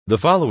The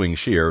following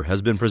shir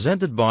has been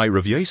presented by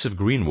Rav Yosef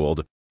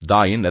Greenwald,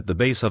 Dayan at the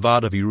Beis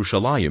Havad of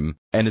Yerushalayim,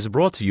 and is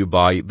brought to you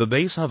by the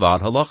Beis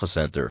Havad Halacha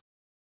Center.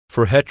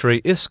 For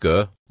Hetre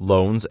Iska,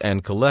 loans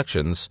and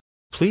collections,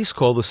 please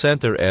call the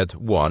center at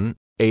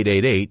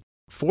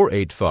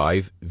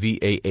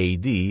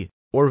 1-888-485-VAAD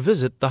or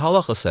visit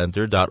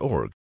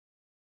thehalachacenter.org.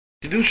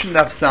 Kiddushin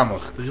Daf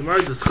Samach. The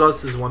Gemara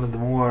discusses one of the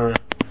more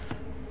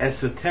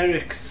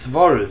esoteric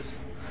svaras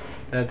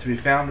that to be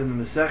found in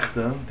the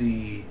Masechta,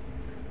 the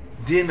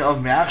din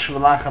of Me'ach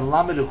Shavalach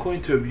HaLamed,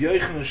 according to Rabbi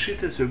Yochanan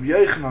Shittas, Rabbi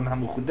Yochanan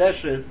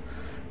HaMekudeshes,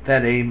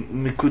 that a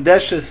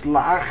Mekudeshes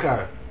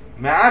La'achar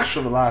Me'ach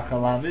Shavalach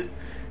HaLamed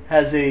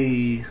has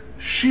a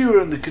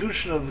shir in the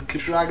Kiddushin of the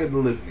Kishragad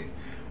Livni.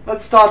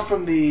 Let's start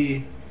from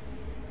the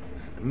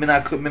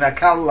Minakal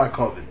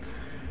Lakovit.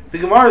 The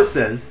Gemara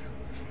says,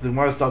 the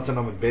Gemara starts on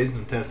Amud Beis,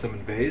 and Tes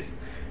Amud Beis,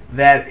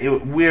 that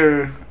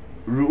where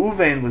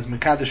Reuven was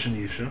Mekadosh and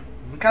Yisha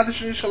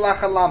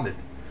Lach HaLamed.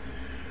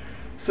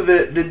 So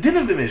the din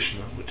of the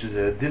Mishnah, which is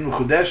a din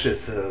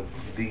Mechudeshes,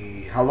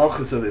 the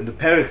halachas in the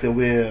parak that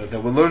we're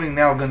learning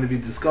now, are going to be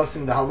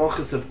discussing the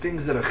halachas of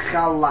things that are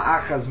chal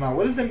la'achar zman.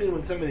 What does that mean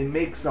when somebody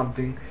makes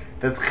something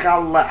that's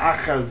chal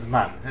la'achar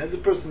zman? How does a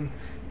person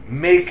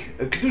make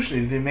a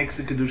Kiddushin? If he makes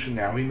a Kiddushin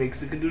now, he makes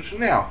the Kiddushin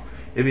now.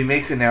 If he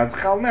makes it now, it's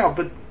chal now.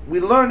 But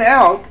we learn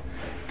out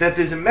that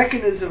there's a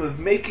mechanism of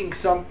making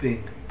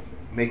something,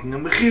 making a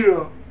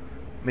mechira,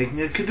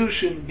 making a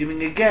Kiddushin,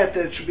 giving a get,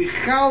 that it should be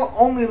chal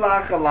only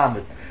la'achar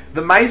lamed.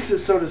 The Maisa,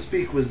 so to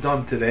speak, was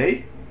done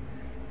today,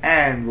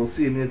 and we'll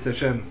see in Yitz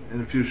Hashem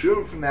in a few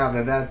shurim from now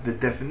that the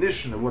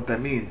definition of what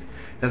that means,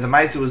 that the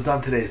Maisa was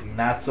done today, is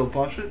not so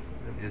pashut.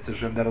 In Yitz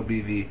Hashem, that'll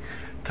be the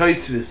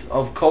Tosfos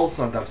of Kol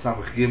Son Daf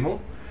Samach Gimel.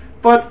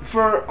 But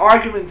for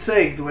argument's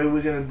sake, the way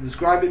we're going to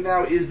describe it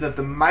now is that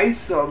the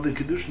Maisa of the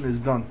Kiddushin is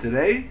done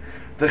today.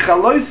 The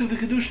Chalois of the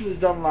Kiddushin is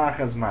done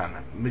la'achar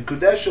zman.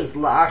 Mikudeshes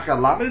la'achar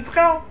lamed, it's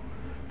chal.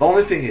 The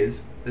only thing is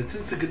that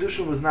since the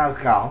Kiddushin was not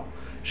chal,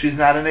 she's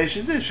not an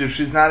Eshes Ish. If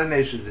she's not an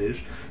Eshes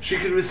Ish, she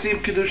could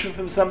receive Kiddushin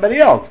from somebody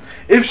else.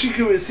 If she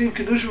could receive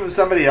Kiddushin from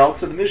somebody else,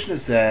 so the Mishnah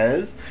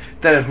says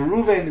that if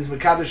Reuven is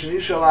Mekadosh and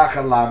Isha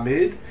la'achar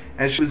lamed,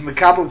 and she was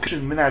Mekabel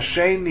Kiddushin min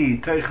hasheni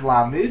toich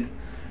lamed,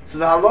 so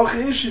the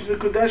halacha is she's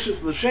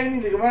Mekudeshes l'sheni.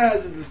 The Gemara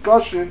has a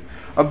discussion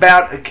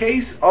about a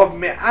case of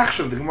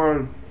Me'achshav. The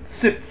Gemara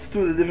sifts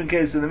through the different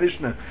cases of the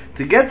Mishnah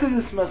to get to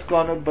this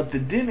maskana, but the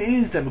din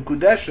is that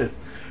Mekudeshes,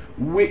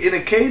 in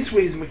a case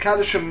where he's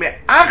Mekadosh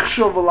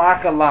Me'achshav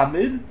la'achar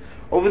lamed,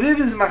 over there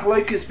there's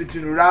machlokes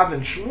between Rav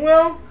and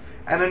Shmuel,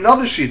 and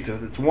another shita.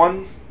 That's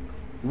one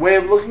way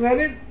of looking at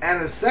it,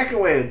 and a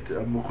second way,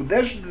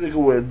 Mechudesh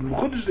way of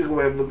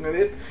looking at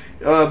it,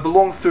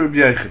 belongs to Rabbi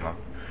Yochanan.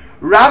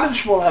 Rav and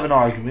Shmuel have an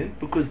argument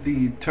because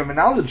the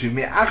terminology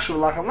Me'achshav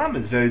la'achar lamed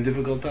is very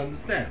difficult to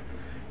understand.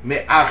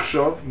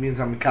 Me'achshav means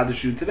I'm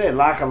Mekadosh you today.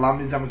 La'achar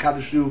lamed means I'm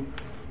Mekadosh you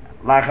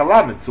la'achar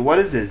lamed. So what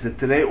is it? Is it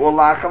today or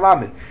la'achar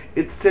lamed?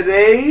 It's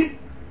today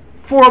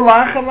for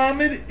la'achar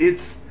lamed.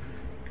 It's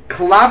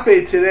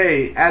klape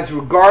today, as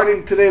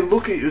regarding today.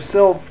 Look at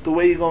yourself the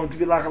way you're going to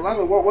be la'achar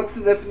lamed. What's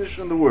the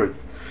definition of the words?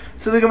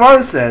 So the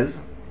Gemara says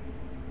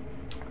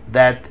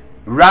that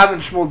Rav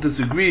and Shmuel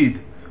disagreed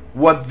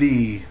what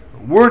the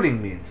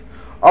wording means.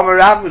 Amar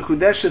Rav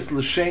Mekudeshes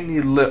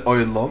l'sheni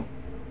le'oilom,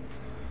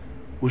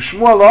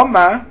 u'Shmuel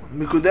Amar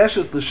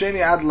Mekudeshes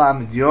l'sheni ad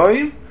lamed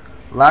yoim,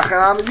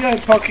 la'achar lamed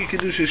yoim paki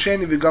kedusha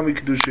sheni v'gami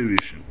kedusha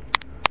rishon.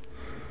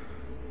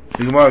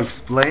 The Gemara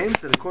explains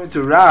that according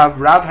to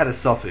Rav had a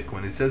suffix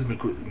when he says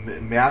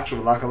me'achshav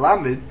la'achar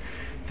lamed.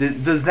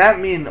 Does that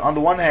mean, on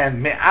the one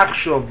hand,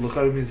 me'achshav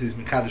l'chayr means he's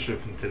mekadosh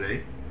from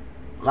today,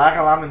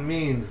 la'achar lamed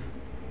means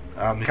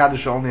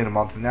mekadosh only in a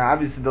month from now?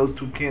 Obviously, those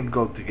two can't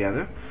go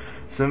together.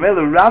 So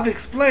Mela Rav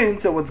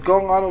explains that what's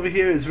going on over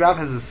here is Rav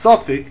has a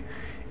suffix.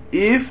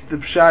 If the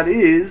pshat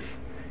is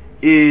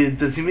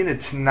does he mean a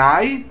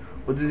t'nai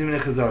or does he mean a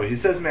chazor? He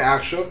says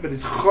me'achshav, but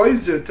it's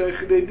choizer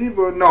toich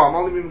dibur. No, I'm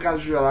only being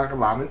mekadosh la'achar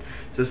lamed.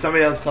 So if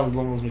somebody else comes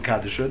along as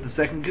mekadosh, the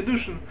second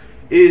kedushin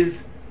is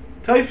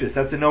toifus.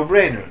 That's a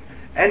no-brainer.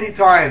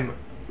 Anytime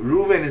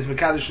Reuven is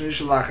mekadosh and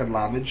Isha la'achar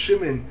lamed,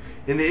 Shimon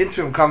in the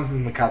interim comes as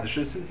mekadosh.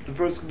 Since the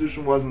first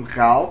kedushin wasn't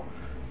chal,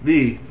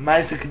 the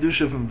Maisa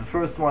Kedusha from the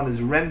first one is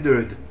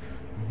rendered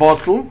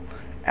bottle,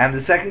 and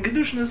the second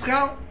Kedushin is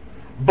chal.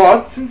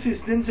 But since he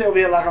didn't say over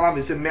here la'achar lamed,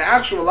 he said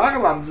me'achshav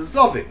la'achar lamed is a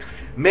suffix.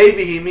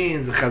 Maybe he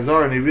means a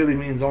chazor, and he really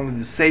means only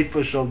the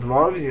seifa shel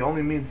dvar, he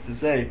only means to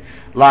say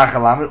la'achar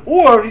lamed,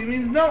 or he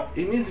means no,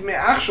 he means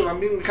me'achshav, I'm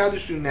being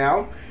mekadosh you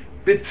now,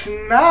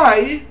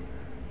 b'tnai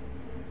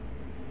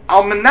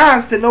al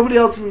manas that nobody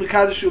else is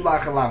mekadosh you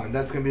la'achar lamed.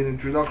 That's going to be an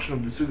introduction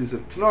of the sugis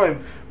of Tanoim,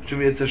 which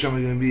Yitz Hashem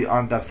are going to be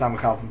on Daf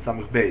Samach Alef and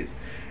Samach Beis.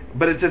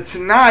 But it's a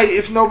Tanai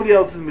if nobody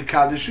else is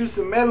Mekadosh.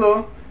 So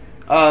Melo,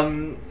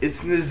 it's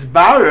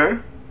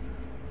Nizbarer.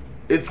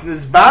 It's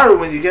Nizbarer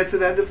when you get to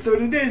the end of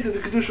 30 days that the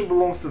Kedusha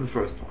belongs to the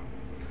first one.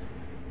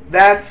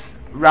 That's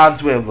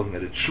Rav's way of looking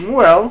at it.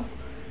 Shmuel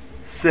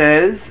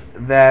says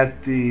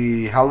that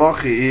the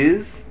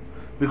halacha is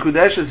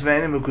Mekudeshes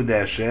ve'enim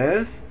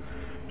Mekudeshes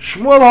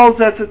Shmuel holds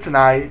that's a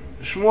Tanai.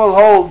 Shmuel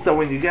holds that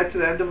when you get to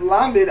the end of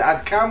Lamed,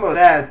 Ad Kama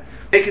that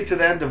take it to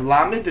the end of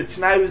Lamed, the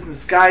Tanai was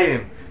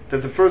Niskayim,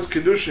 that the first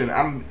Kiddushin,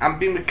 I'm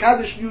being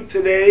Mekadosh you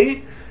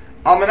today,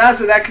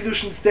 Almanasa that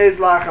Kiddushin stays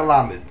Lach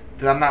Lamed.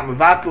 That I'm not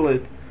Mevatel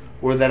it,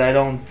 or that I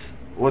don't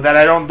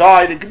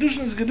die. The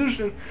Kiddushin is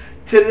Kiddushin.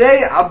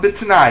 Today I'll be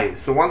Tanai.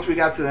 So once we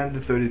got to the end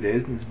of 30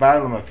 days, and it's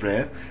Baral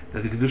Mafreya,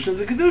 that the Kiddushin is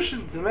a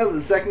Kiddushin.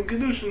 The second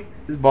Kiddushin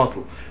is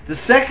bottle. The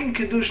second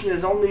Kiddushin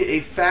is only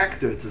a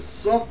factor. It's a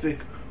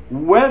suffix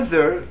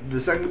whether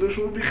the second Kiddushin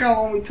will be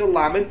Chal only till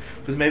Lamed,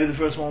 because maybe the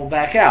first one will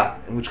back out.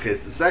 In which case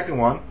the second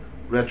one,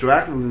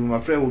 retroactively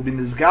Mafreya, will be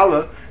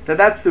Nizgala,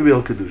 that's the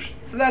real Kiddushin.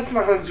 So that's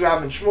Machlokes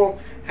Rav and Shmuel,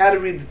 how to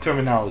read the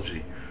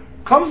terminology.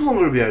 Comes along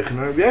Rabbi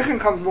Yochanan. Rabbi Yochanan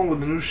comes along with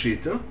the new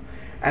Shita,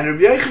 and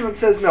Rabbi Yochanan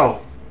says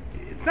no.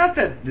 It's not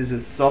that there's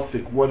a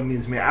suffix, what it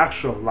means,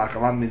 me'achshav,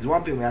 lakalam means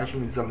one thing, me'achshav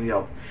means something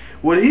else.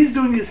 What he's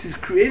doing is he's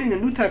creating a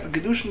new type of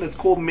Kiddushin that's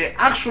called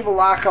me'achshav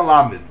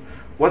lakalamid.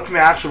 What's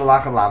me'achshav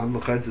lakalamid?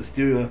 Look, it's a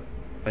stereo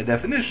by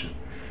definition.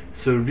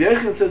 So Rabbi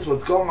Yochanan says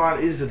what's going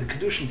on is that the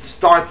Kiddushin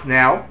starts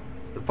now,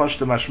 the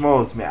Pashta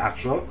Mashmo is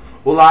me'achshav,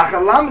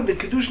 lakalamid, the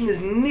Kiddushin is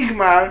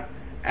nigmar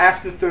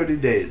after 30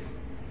 days.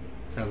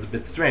 Sounds a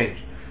bit strange.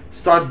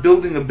 Start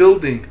building a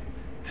building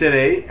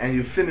today and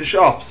you finish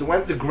up. So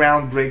when's the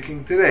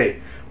groundbreaking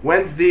today?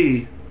 When's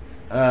the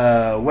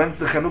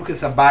Chanukah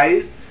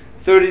Sabayis?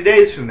 30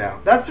 days from now.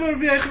 That's what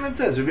Rabbi Yochanan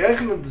says. Rabbi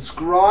Yochanan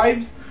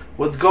describes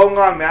what's going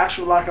on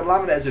Me'achshav Lachad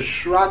Lamed as a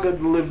Shragad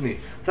Livni.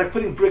 It's like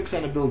putting bricks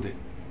on a building.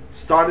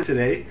 Started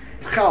today,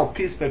 Chal,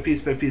 piece by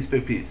piece by piece by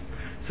piece.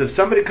 So if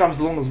somebody comes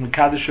along as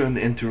Mekadesher in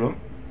the interim,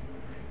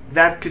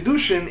 that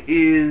Kiddushin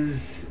is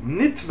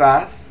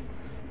Nitvas,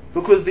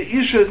 because the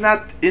Isha is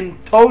not in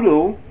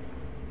total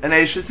an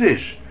Eishes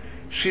Ish.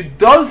 She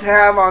does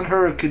have on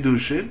her a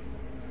Kiddushin,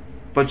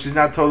 but she's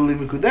not totally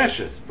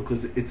Mekudeshes,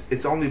 because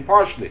it's only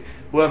partially.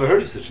 Whoever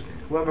heard of such a thing?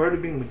 Whoever heard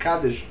of being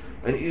Mekadesh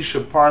an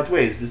Isha part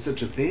ways? Is there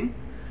such a thing?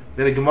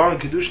 Then a Gemara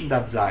in Kiddushin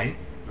Daf Zayin,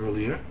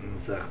 earlier in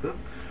the Sechta,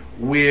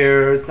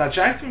 where it's not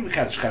shaykh to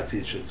Mekadesh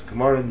Chatzi Ishas.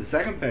 Gemara in the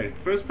second parak,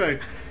 the first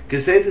parak,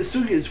 Gesei the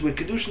Sugis, where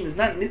Kiddushin is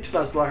not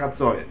Nitfas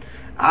Lachatzoyin.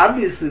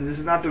 Obviously, this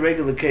is not the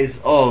regular case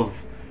of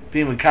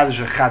being Mekadesh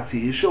a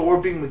Chatzi Isha,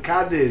 or being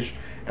Mekadesh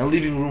and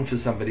leaving room for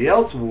somebody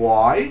else.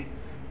 Why?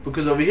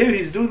 Because over here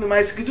he's doing the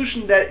Ma'aseh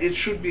Kiddushin that it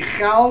should be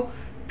Chal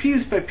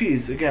piece by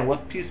piece. Again,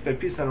 what piece by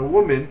piece on a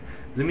woman?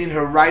 Does it mean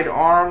her right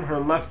arm, her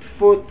left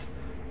foot,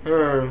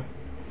 her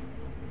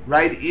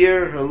right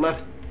ear, her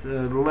left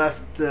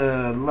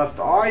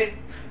eye?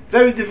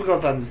 Very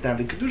difficult to understand.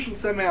 The Kiddushin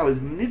somehow is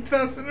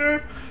nitfas in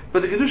her,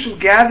 but the Kiddushin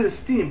gathers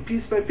steam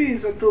piece by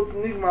piece until it's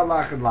nigmar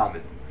lachad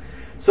lamed.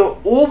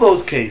 So all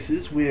those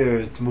cases where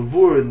it's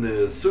mavur in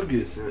the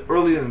sugis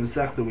earlier in the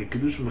Masechta where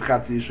Kiddushin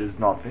Mechatzi Isha is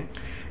nothing,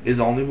 is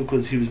only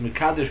because he was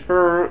Mekadesh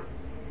her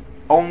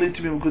only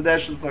to be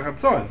Mekudesh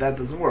L'Chatzon. That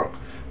doesn't work.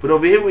 But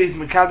over here where he's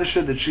Mekadesh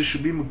her that she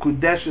should be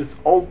Mekudesh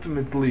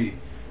ultimately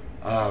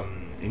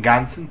in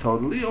Gansen,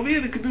 totally, over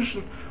here the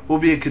Kiddushin will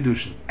be a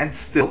Kiddushin. And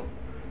still,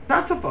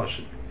 not so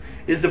partial.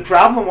 Is the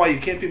problem why you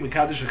can't be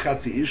Mekadesh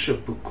Chatzi Isha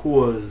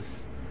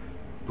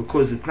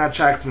because it's not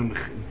shaykh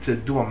to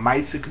do a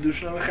Maisa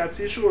Kiddushin on a Chatzi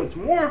Isha, or it's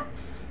more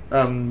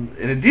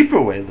in a deeper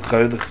way. The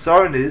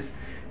Chesaron is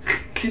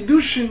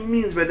Kiddushin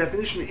means, by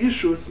definition,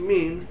 Ishus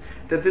means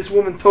that this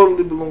woman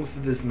totally belongs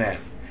to this man.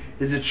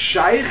 Is it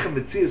shaykh a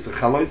Metzius, a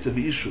Chalois of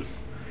Ishus?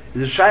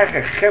 Is it shaykh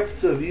a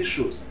Cheptza of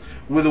Ishus,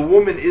 where the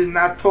woman is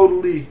not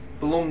totally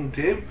belonging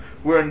to him,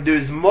 where there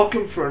is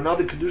mokum for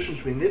another Kiddushin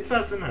to be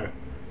nitfas in her?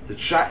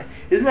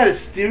 Isn't that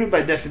a steer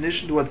by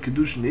definition to what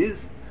Kiddushin is,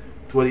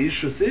 to what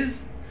Ishus is?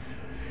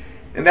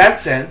 In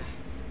that sense,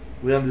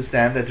 we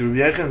understand that the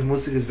Rabbi Yochanan's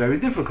musik is very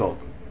difficult.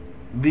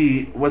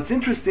 What's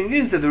interesting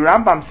is that the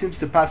Rambam seems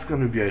to pass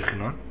on Rabbi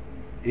Yochanan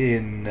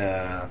in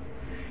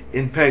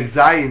Perek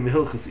Zayin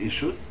Hilchos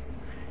Ishus.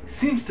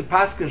 Seems to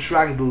pass on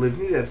Shrag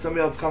D'Livni that if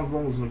somebody else comes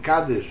along as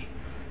Mekadesh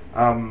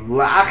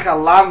La'acha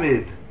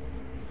Lamid,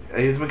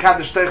 he's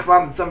Mekadesh Teich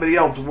Lamid somebody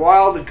else,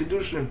 while the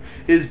Kiddushin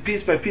is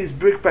piece by piece,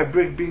 brick by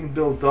brick being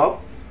built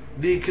up,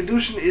 the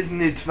Kiddushin is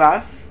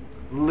Nitvas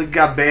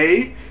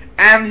L'Gabei,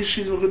 and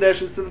she's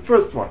Mekudeshes to the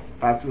first one,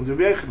 passing to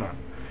Rabbi Yochanan.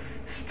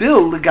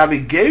 Still,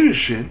 L'Gabi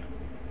Gerushin,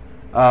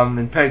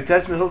 in Perek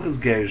Piecemeal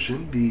Kiddushin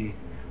Gerushin,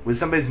 where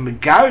somebody's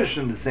Megarish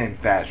in the same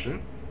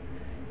fashion,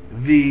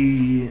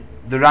 the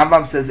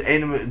Rambam says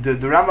Eina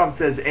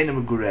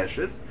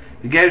Megureshes.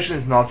 The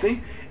Gerushin is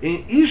nothing.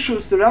 In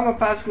Ishus, the Rambam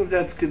passes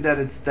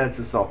that's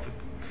a suffix.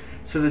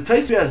 So the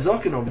Tosfos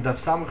Azokin over Daf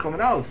Samach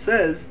Chamanal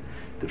says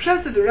the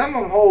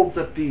Rambam holds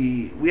that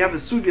we have a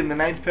sugi in the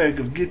 9th parak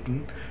of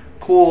Gittin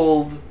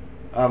called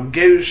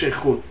Gerush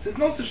Echutz. There's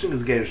no such thing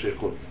as Gerush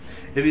Echutz.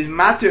 If he's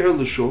matir her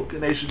l'shuk,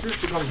 and she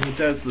just becomes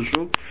muteres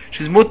l'shuk,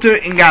 she's muter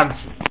in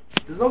ganzen.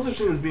 There's no such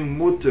thing as being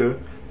muter,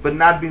 but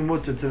not being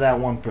muter to that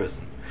one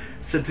person.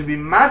 So to be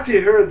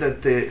matir her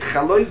that the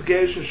chalois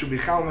gerushin should be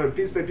chal her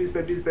piece by piece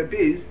by piece by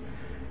piece,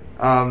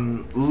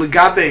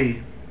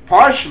 legabe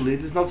partially,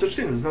 there's no such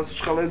thing. There's no such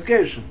chalois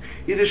gerushin.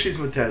 Either she's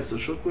muteres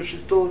l'shuk, or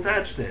she's still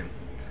attached to him.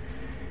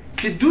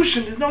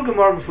 Kiddushin, there's no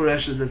Gemara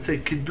Mefureshes that say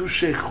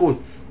Kiddushay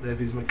Chutz, that if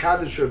he's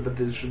Mekadosh, but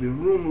there should be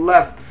room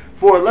left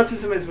for, let's say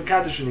somebody's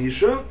Mekadosh in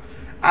Isha,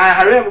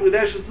 Harem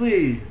Gudeshes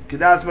Li,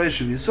 Kedas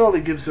Moshe Yisrael,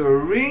 he gives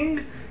her a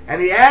ring,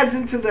 and he adds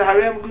into the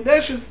Harem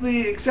Gudeshes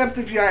Li, except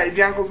if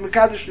Yankel's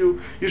Mekadosh you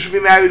should be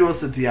married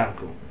also to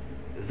Yankel.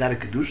 Is that a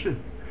Kiddushin?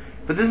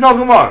 But there's no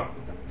Gemara.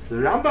 So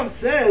the Rambam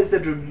says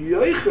that Rabbi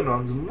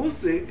Yochanan's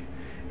Musik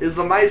is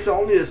Lamaisa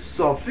only a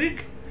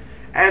Sophic,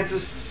 and it's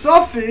a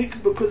suffix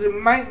because it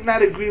might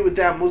not agree with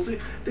that musik.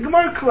 The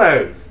Gemara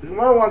declares. The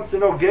Gemara wants to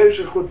know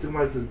Gerish Chutz. The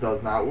Gemara says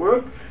does not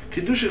work.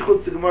 Kiddush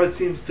Chutz. The Gemara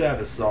seems to have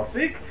a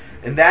suffix.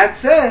 In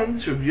that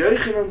sense, Rabbi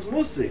Yochanan's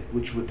musik,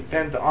 which would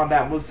depend on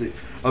that musik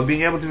of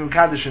being able to be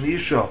Mekadosh and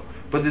Isha,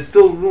 but there's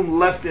still room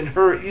left in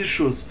her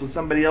Ishus for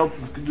somebody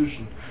else's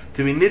Kiddushin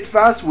to be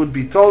Nitfas, would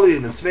be totally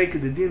in the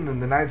Sveika Dedin in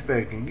the ninth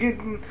Perek in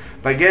Gittin.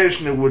 By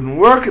Gerishin it wouldn't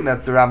work, and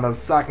that's the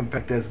Rambam's Sak and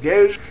Pektes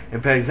Gerish.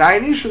 In Perek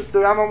Zayin Ishus, the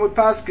Rambam would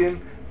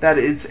paskin that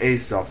it's a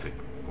suffix.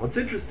 What's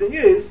interesting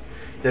is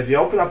that if you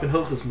open up in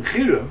Hilchos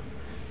Mechira,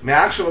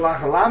 Me'achshav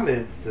Alach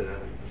Alamed,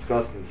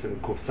 discussed in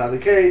Kuf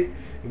Tzadikei,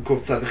 in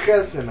Kuf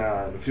Tzadiches, and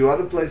a few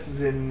other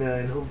places in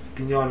Hilchos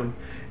Kinyonim,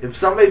 if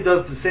somebody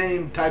does the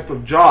same type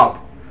of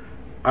job,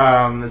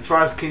 as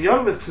far as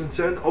Kinyonim is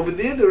concerned, over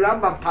there the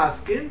Rambam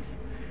paskins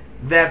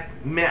that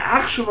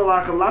Me'achshav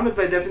Alach Alamed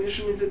by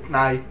definition means it's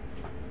Nai.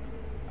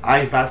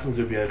 I paskins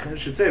Rabbi Yochanan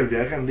should say Rabbi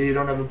Yochanan, you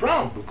don't have a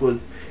problem,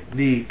 because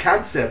the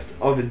concept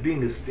of it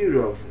being a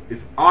steer of if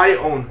I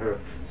own her,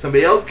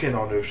 somebody else can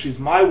own her. If she's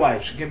my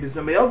wife, she can be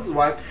somebody else's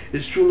wife.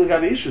 Is true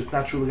l'gav isha. It's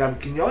not true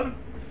l'gav kinyon.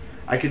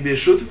 I could be a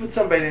shutuf with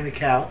somebody in a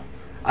cow.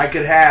 I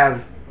could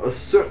have a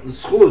certain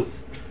schus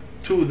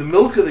to the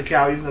milk of the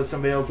cow, even though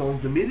somebody else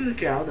owns the meat of the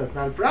cow. That's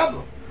not a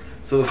problem.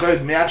 So the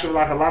chayv me'achav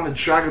lach alamed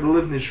shraga the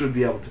livni should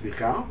be able to be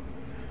cow.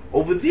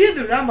 Over there,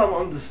 the Rambam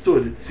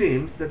understood. It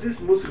seems that this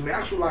musik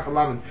me'achav lach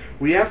alamed,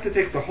 we have to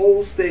take the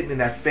whole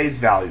statement at face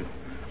value.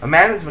 A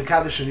man is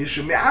Mekadosh and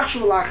Yishu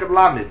me'achshav lachad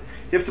lamed.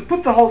 You have to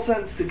put the whole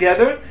sentence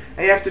together,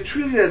 and you have to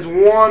treat it as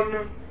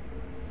one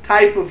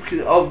type of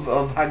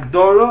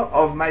Hagdora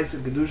of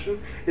Maisa Kiddushin.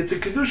 It's a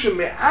Kiddushin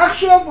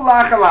me'achshav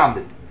lachad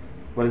lamed.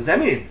 What does that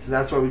mean? So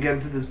that's why we get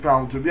into this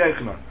problem to Rabbi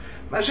Yochanan.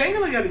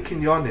 Masha'en l'gav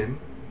kinyonim,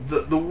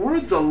 the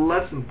words are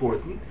less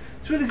important.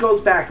 This really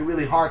goes back, it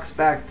really harks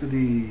back to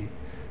the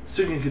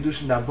Sugin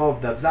Kiddushin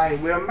Dabov, Dav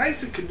Zayin, where a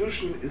Maisa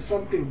Kiddushin is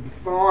something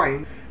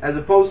defined as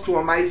opposed to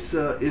a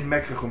Maisa in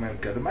Mekach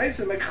Memka. The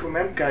Maisa in Mekach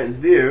Memka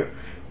is there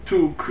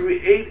to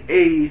create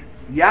a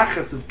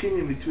Yachas of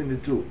Kinyan between the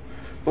two.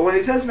 But when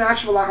he says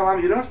Me'achshav Alach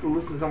Alamed, you don't have to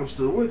listen so much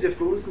to the words, you have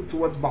to listen to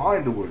what's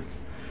behind the words.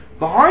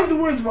 Behind the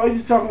words, what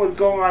he's talking what's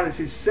going on is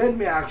he said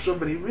Me'achshav,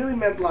 but he really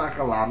meant Lach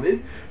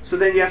Alamed, so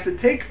then you have to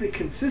take the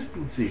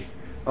consistency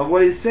of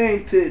what he's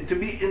saying to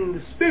be in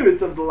the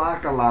spirit of the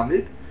Lach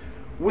Alamed,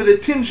 with a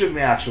tinge of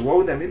me'achshav. What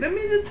would that mean? That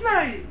means it's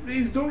nice.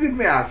 He's doing it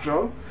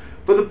me'achshav.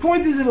 But the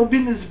point is, it'll be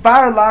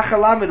nisbar lach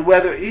alamed,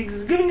 whether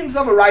he's giving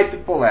himself a right to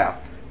pull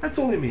out. That's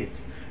all he means.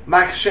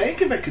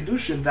 Ma'achshenke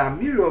Kedushin, the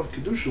amira of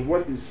Kedushin,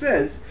 what he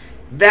says,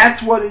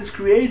 that's what is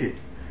created.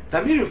 The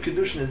amira of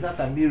Kedushin is not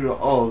the amira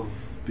of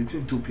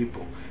between two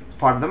people. It's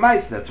part of the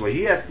mice. That's why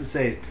he has to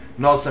say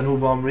no san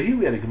huva amrehi.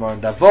 We had a gemara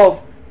in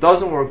Davov.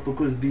 Doesn't work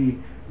because the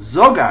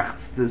Zogach,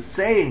 the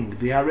saying,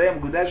 the Harem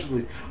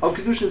Gudeshli of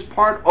Kiddushin is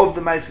part of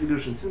the Maisa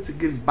Kiddushin. Since it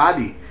gives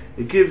body,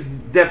 it gives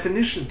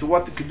definition to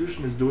what the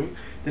Kiddushin is doing,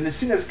 then the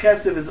Sinas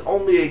Kesef is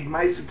only a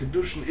Maisa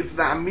Kiddushin if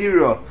the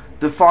Amira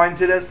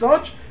defines it as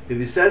such. If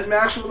he says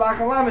Me'achshav Lach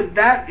Alamed,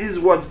 that is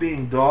what's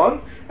being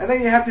done, and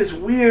then you have this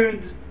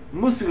weird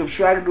musik of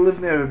Shrag the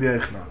Livnei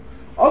Rabbi Yochanan.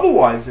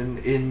 Otherwise,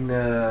 in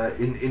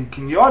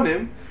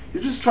Kinyonim,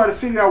 you just try to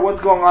figure out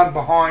what's going on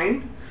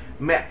behind.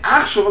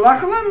 Me'achshav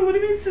Alach Alamed, what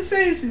he means to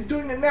say is he's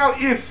doing it now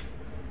if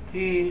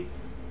he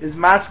is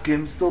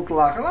masking still to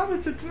Lach Alamed.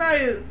 It's a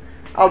Tanai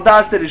al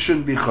das that it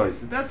shouldn't be choice.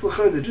 That's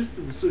the just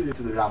to the sugya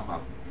to the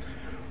Rambam.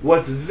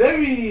 What's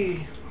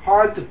very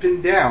hard to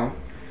pin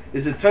down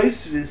is a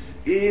Tosfos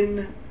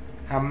in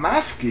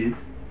Hamafkid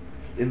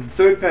in the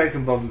third parak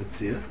in Bava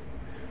Metzia,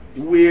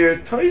 where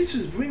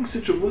Tosfos brings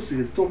such a musik.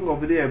 It's talking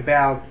over there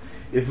about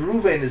if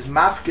Reuven is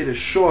mafkid a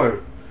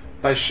shor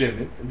by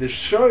Shimon, the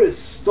shor is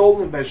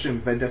stolen by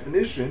Shimon. By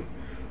definition,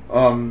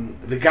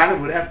 the Ganav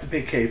would have to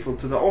pay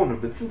kefil to the owner.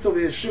 But since over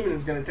here Shimon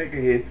is going to take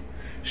a hit,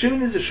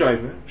 Shimon is a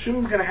shomer.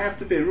 Shimon's going to have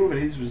to pay Reuven.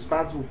 He's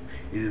responsible.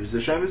 Either it was a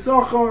shomer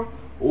sochor,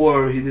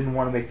 or he didn't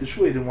want to make the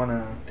shvur. He didn't want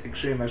to take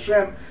Shem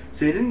Hashem,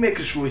 so he didn't make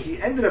a shvur.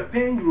 He ended up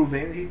paying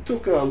Reuven. He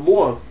took a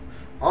loss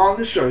on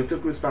the shor. He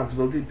took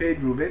responsibility. He paid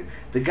Reuven.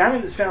 The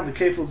Ganav is found. The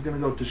kefil is going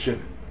to go to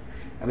Shimon.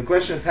 And the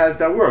question is, how does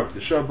that work?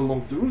 The shor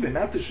belongs to Reuven,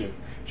 not to Shimon.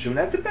 Shimon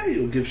had to pay.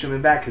 He'll give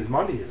Shimon back his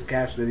money, his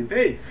cash that he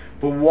paid.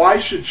 But why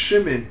should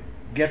Shimon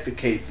get the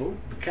kefil?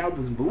 The cow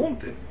doesn't belong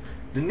to him.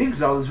 The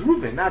nigzal is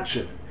Reuven, not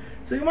Shimon.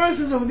 So Gemara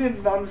says over there,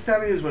 the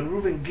understanding is when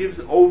Reuven gives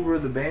over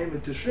the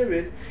behemoth to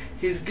Shimon,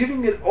 he's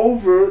giving it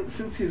over,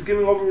 since he's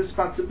giving over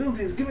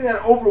responsibility, he's giving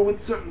that over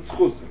with certain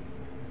schusim.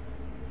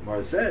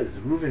 Gemara says,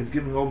 Reuven's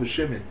giving over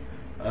Shimon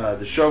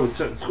the shor with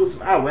certain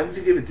schusim. When does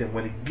he give it to him?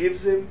 When he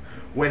gives him,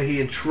 when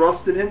he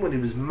entrusted him, when he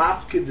was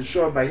mafkid the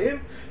shor by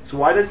him. So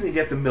why doesn't he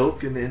get the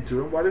milk in the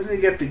interim? Why doesn't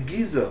he get the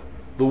giza,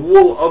 the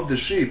wool of the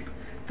sheep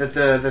that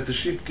the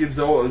sheep gives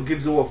over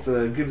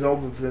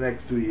for the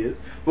next 2 years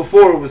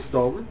before it was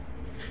stolen?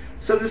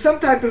 So there's some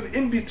type of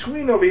in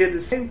between over here.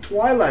 The same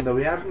twilight that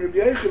we have in Rabbi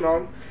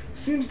Yochanan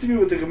seems to be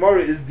what the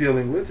Gemara is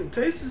dealing with. And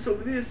Tosfos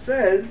over there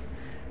says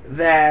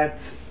that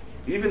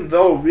even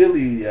though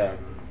really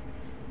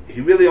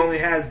he really only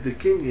has the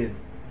kinyan,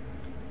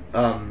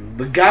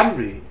 the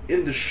gamri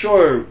in the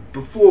shore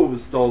before it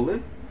was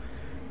stolen,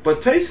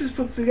 but Tosfos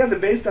puts together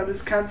based on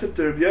this concept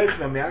of Rabbi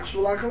Yochanan me'achshav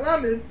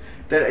v'lach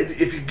that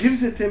if he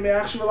gives it to him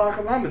me'achshav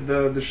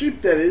v'lach the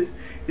sheep that is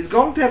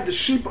going to have the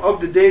sheep of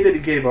the day that he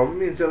gave over. It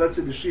means that let's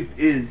say the sheep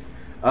is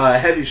a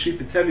heavy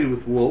sheep, it's heavy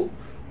with wool.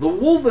 The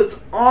wool that's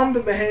on the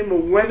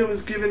behemoth when it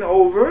was given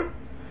over,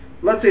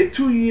 let's say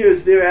 2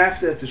 years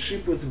thereafter that the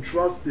sheep was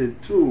entrusted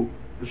to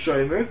the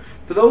shomer,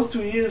 for those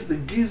 2 years the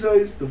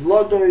gizois, the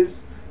vlodois,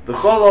 the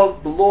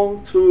cholov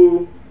belong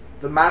to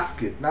the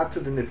mafkid, not to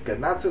the nifkad,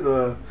 not to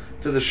the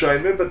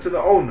shomer, but to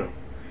the owner.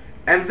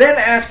 And then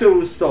after it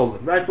was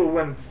stolen, right, but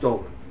when it's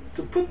stolen,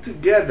 to put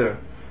together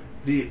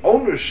the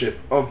ownership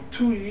of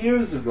 2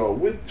 years ago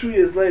with 2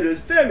 years later is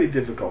very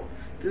difficult.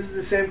 This is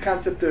the same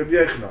concept of Rabbi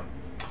Yochanan.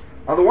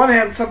 On the one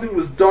hand, something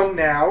was done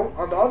now.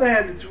 On the other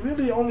hand, it's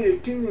really only a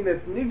kinyan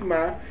that's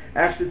nigma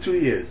after 2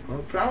 years. Well,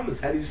 the problem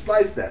is, how do you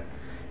slice that?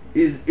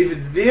 If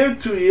it's there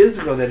 2 years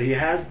ago that he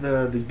has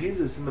the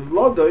gizas and the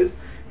vlodos,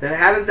 then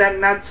how does that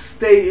not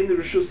stay in the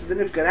reshus of the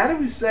nifkad? How do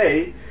we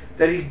say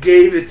that he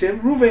gave it to him?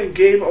 Reuven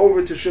gave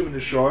over to Shimon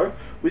the shor.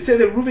 We say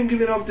that Reuven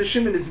giving over to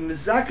Shimon is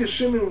mizaka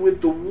Shimon with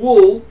the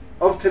wool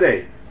of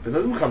today. But it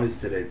doesn't become his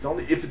today. It's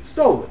only if it's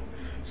stolen.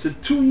 So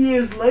 2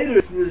 years later,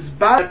 it's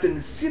Nizbat and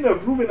the sin of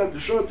Reuven of the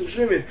shor to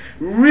Shimon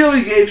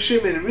really gave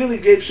Shimon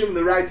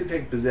the right to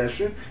take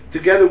possession,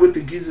 together with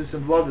the gizas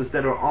and vlodas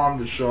that are on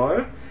the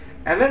shor.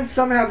 And then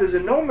somehow there's a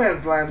no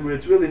man's land where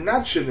it's really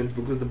not Shimon's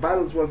because the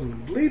battles wasn't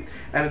complete,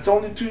 and it's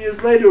only 2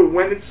 years later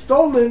when it's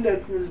stolen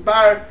that's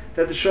Nizbar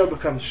that the shor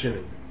becomes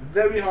Shimon's.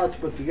 Very hard to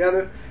put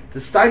together.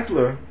 The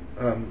Stipler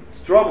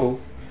struggles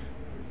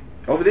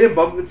over there,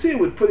 Bab Mitzir,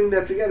 with putting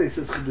that together. He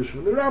says Chidushim.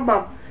 And the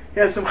Rambam,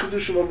 he has some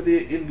Chidushim over there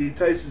in the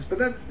Tosfos, but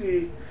that's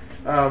the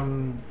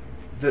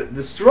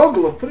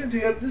struggle of putting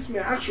together this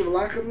me'achshav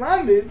v'lach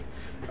lamid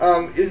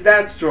is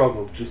that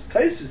struggle. Just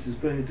Tosfos is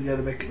putting it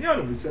together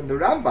me'kinyonim. We send the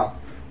Rambam,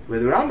 where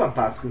the Rambam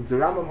paskins, the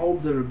Rambam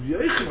holds that Rabbi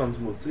Yochanan's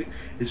Musi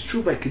is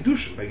true by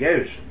Kiddushin, by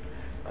Gerushin.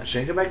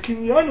 Shenka by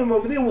Kinyonim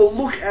over there, we'll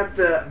look at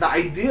the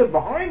idea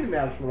behind the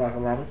me'achshav v'lach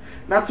lamid,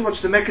 not so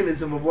much the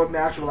mechanism of what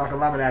me'achshav v'lach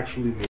lamid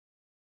actually means.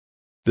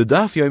 The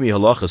Daf Yomi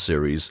Halacha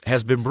series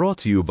has been brought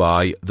to you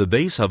by the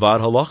Beis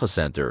Havad Halacha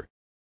Center.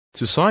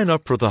 To sign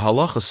up for the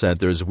Halacha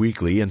Center's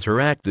weekly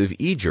interactive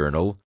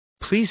e-journal,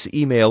 please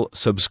email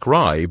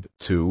subscribe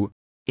to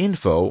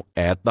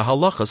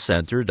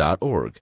info@thehalachacenter.org.